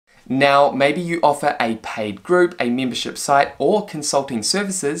Now, maybe you offer a paid group, a membership site, or consulting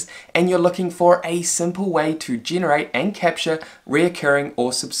services, and you're looking for a simple way to generate and capture recurring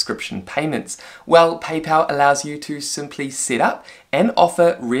or subscription payments. Well, PayPal allows you to simply set up and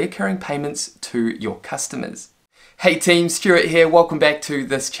offer recurring payments to your customers. Hey team, Stewart here, welcome back to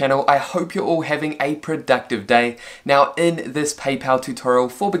this channel. I hope you're all having a productive day. Now in this PayPal tutorial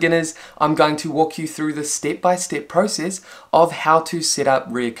for beginners, I'm going to walk you through the step-by-step process of how to set up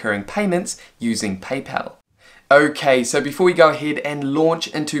recurring payments using PayPal. Okay, so before we go ahead and launch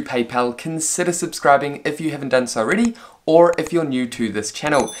into PayPal, consider subscribing if you haven't done so already, or if you're new to this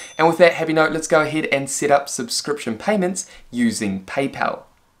channel. And with that happy note, let's go ahead and set up subscription payments using PayPal.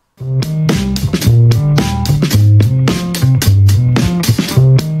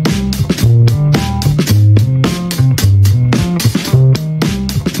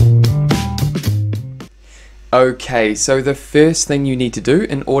 Okay, so the first thing you need to do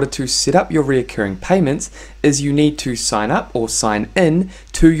in order to set up your recurring payments is you need to sign up or sign in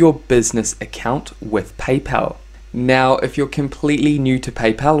to your business account with PayPal. Now, if you're completely new to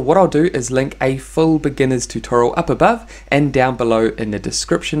PayPal, what I'll do is link a full beginner's tutorial up above and down below in the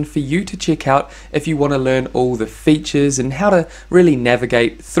description for you to check out if you want to learn all the features and how to really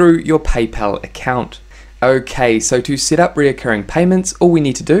navigate through your PayPal account. Okay, so to set up recurring payments, all we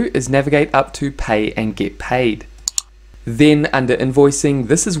need to do is navigate up to Pay and Get Paid. Then under Invoicing,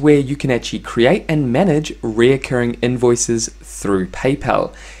 this is where you can actually create and manage recurring invoices through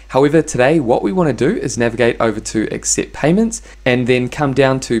PayPal. However, today what we want to do is navigate over to Accept Payments and then come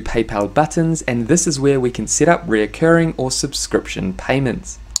down to PayPal buttons, and this is where we can set up recurring or subscription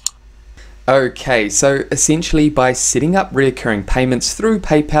payments. Okay, so essentially by setting up recurring payments through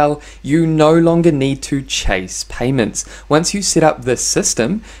PayPal, you no longer need to chase payments. Once you set up this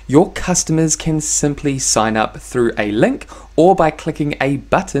system, your customers can simply sign up through a link or by clicking a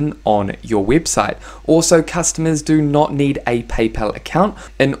button on your website. Also, customers do not need a PayPal account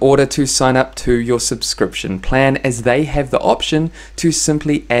in order to sign up to your subscription plan, as they have the option to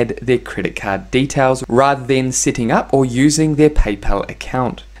simply add their credit card details rather than setting up or using their PayPal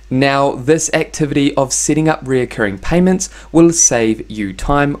account. Now, this activity of setting up recurring payments will save you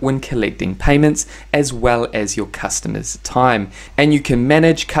time when collecting payments, as well as your customers' time. And you can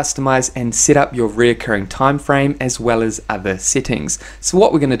manage, customize, and set up your recurring time frame as well as other settings. So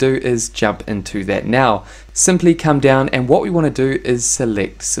what we're going to do is jump into that now. Simply come down, and what we want to do is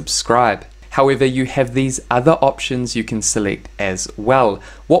select subscribe. However, you have these other options you can select as well.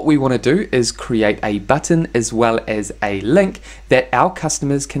 What we want to do is create a button as well as a link that our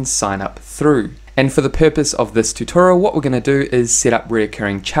customers can sign up through. And for the purpose of this tutorial, what we're going to do is set up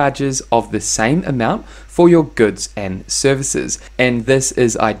recurring charges of the same amount for your goods and services. And this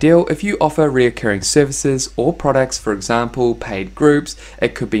is ideal if you offer recurring services or products, for example, paid groups.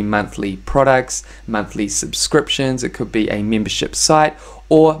 It could be monthly products, monthly subscriptions, it could be a membership site,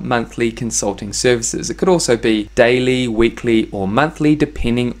 or monthly consulting services. It could also be daily, weekly, or monthly,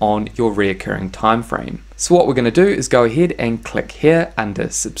 depending on your recurring time frame. So what we're going to do is go ahead and click here under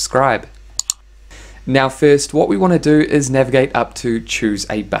subscribe. Now first, what we want to do is navigate up to choose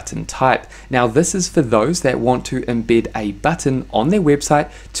a button type. Now this is for those that want to embed a button on their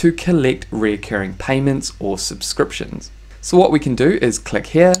website to collect recurring payments or subscriptions. So what we can do is click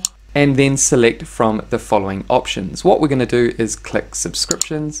here and then select from the following options. What we're going to do is click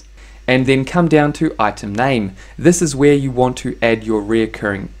subscriptions and then come down to item name. This is where you want to add your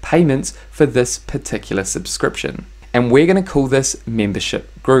recurring payments for this particular subscription. And we're going to call this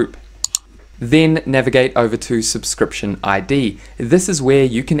membership group. Then navigate over to subscription ID. This is where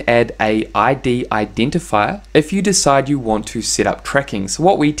you can add a ID identifier if you decide you want to set up tracking. So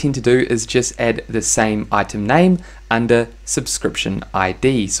what we tend to do is just add the same item name under subscription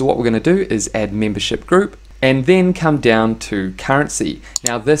ID. So what we're going to do is add membership group and then come down to currency.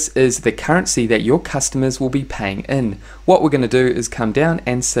 Now this is the currency that your customers will be paying in. What we're going to do is come down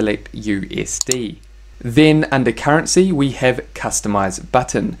and select USD. Then under currency, we have customize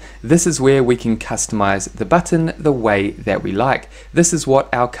button. This is where we can customize the button the way that we like. This is what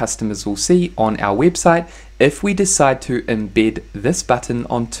our customers will see on our website if we decide to embed this button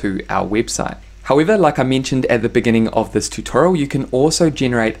onto our website. However, like I mentioned at the beginning of this tutorial, you can also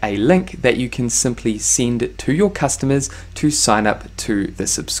generate a link that you can simply send to your customers to sign up to the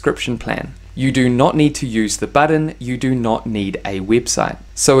subscription plan. You do not need to use the button, you do not need a website.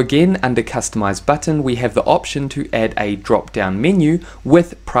 So again, under Customize button, we have the option to add a drop-down menu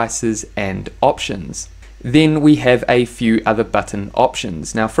with prices and options. Then we have a few other button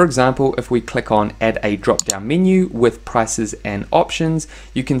options. Now, for example, if we click on add a drop down menu with prices and options,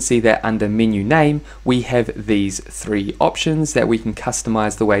 you can see that under menu name, we have these 3 options that we can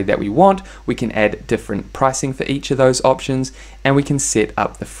customize the way that we want. We can add different pricing for each of those options, and we can set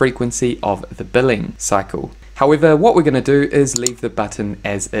up the frequency of the billing cycle. However, what we're going to do is leave the button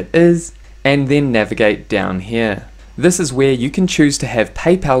as it is and then navigate down here. This is where you can choose to have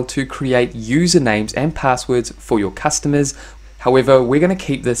PayPal to create usernames and passwords for your customers. However, we're going to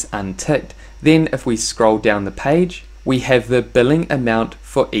keep this unticked. Then if we scroll down the page, we have the billing amount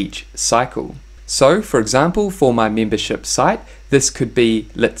for each cycle. So for example, for my membership site, this could be,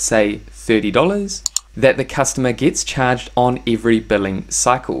 let's say, $30 that the customer gets charged on every billing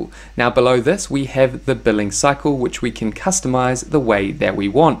cycle. Now below this, we have the billing cycle, which we can customize the way that we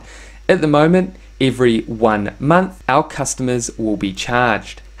want. At the moment, every 1 month, our customers will be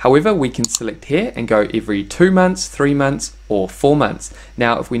charged. However, we can select here and go every 2 months, 3 months, or 4 months.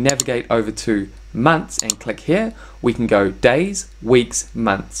 Now, if we navigate over to months and click here, we can go days, weeks,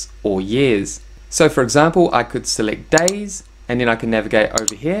 months, or years. So for example, I could select days, and then I can navigate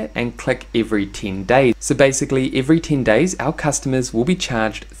over here and click every 10 days. So basically every 10 days our customers will be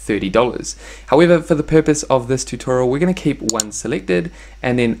charged $30. However, for the purpose of this tutorial, we're going to keep one selected,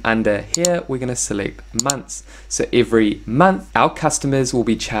 and then under here we're going to select months. So every month our customers will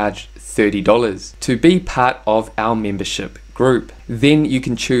be charged $30 to be part of our membership group. Then you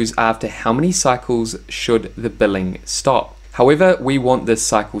can choose after how many cycles should the billing stop. However, we want this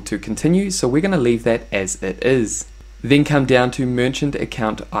cycle to continue, so we're going to leave that as it is. Then come down to Merchant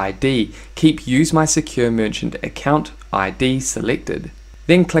Account ID. Keep Use My Secure Merchant Account ID selected.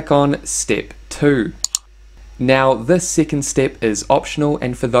 Then click on Step 2. Now this second step is optional,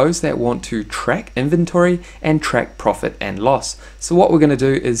 and for those that want to track inventory and track profit and loss. So what we're going to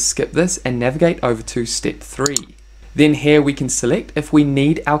do is skip this and navigate over to Step 3. Then here we can select if we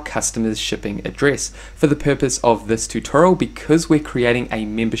need our customer's shipping address. For the purpose of this tutorial, because we're creating a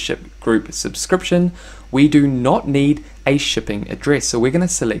membership group subscription, we do not need a shipping address. So we're going to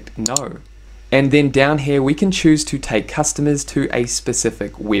select no. And then down here we can choose to take customers to a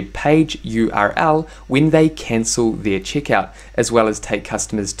specific web page URL when they cancel their checkout, as well as take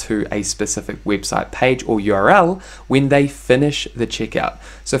customers to a specific website page or URL when they finish the checkout.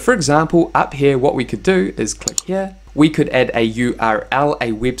 So for example, up here what we could do is click here. We could add a URL,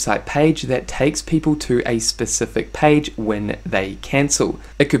 a website page that takes people to a specific page when they cancel.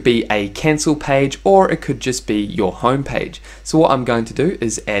 It could be a cancel page, or it could just be your home page. So what I'm going to do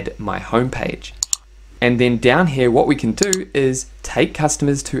is add my home page. And then down here what we can do is take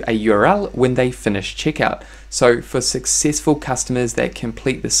customers to a URL when they finish checkout. So for successful customers that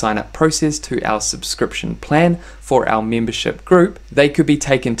complete the sign up process to our subscription plan for our membership group, they could be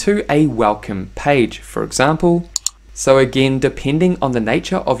taken to a welcome page, for example. So again, depending on the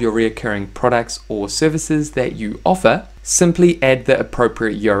nature of your recurring products or services that you offer, simply add the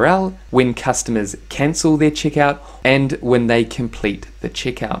appropriate URL when customers cancel their checkout and when they complete the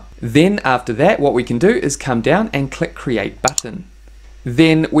checkout. Then after that, what we can do is come down and click Create Button.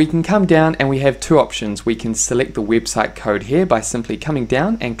 Then we can come down and we have 2 options. We can select the website code here by simply coming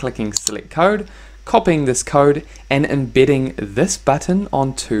down and clicking Select Code, copying this code and embedding this button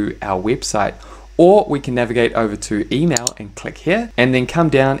onto our website. Or we can navigate over to email and click here, and then come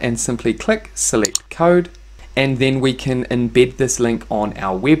down and simply click Select Code, and then we can embed this link on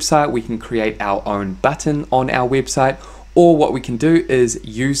our website. We can create our own button on our website, or what we can do is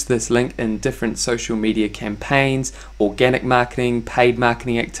use this link in different social media campaigns, organic marketing, paid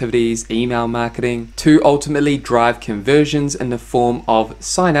marketing activities, email marketing, to ultimately drive conversions in the form of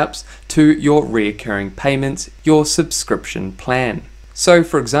signups to your recurring payments, your subscription plan. So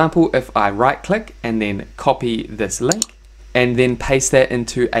for example, if I right click and then copy this link and then paste that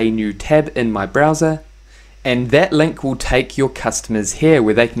into a new tab in my browser, and that link will take your customers here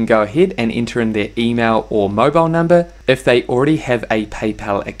where they can go ahead and enter in their email or mobile number if they already have a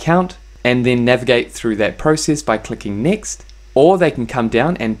PayPal account, and then navigate through that process by clicking next, or they can come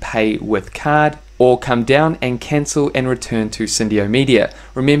down and pay with card, or come down and cancel and return to Syndio Media.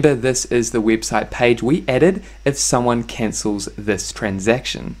 Remember, this is the website page we added if someone cancels this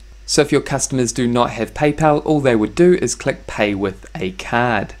transaction. So if your customers do not have PayPal, all they would do is click Pay with a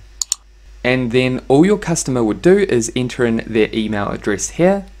Card. And then all your customer would do is enter in their email address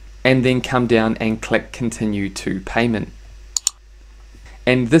here, and then come down and click Continue to Payment.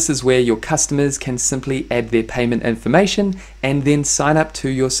 And this is where your customers can simply add their payment information and then sign up to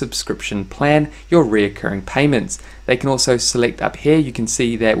your subscription plan, your recurring payments. They can also select up here, you can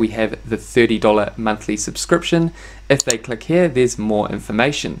see that we have the $30 monthly subscription. If they click here, there's more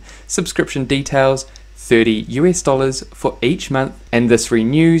information. Subscription details, $30 US for each month, and this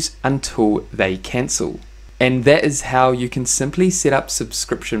renews until they cancel. And that is how you can simply set up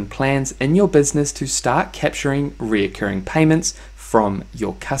subscription plans in your business to start capturing recurring payments from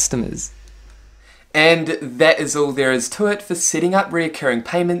your customers. And that is all there is to it for setting up recurring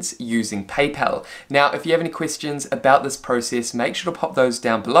payments using PayPal. Now, if you have any questions about this process, make sure to pop those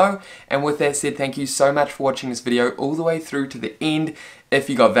down below. And with that said, thank you so much for watching this video all the way through to the end. If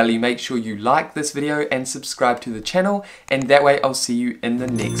you got value, make sure you like this video and subscribe to the channel. And that way I'll see you in the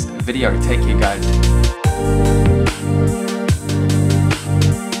next video. Take care, guys.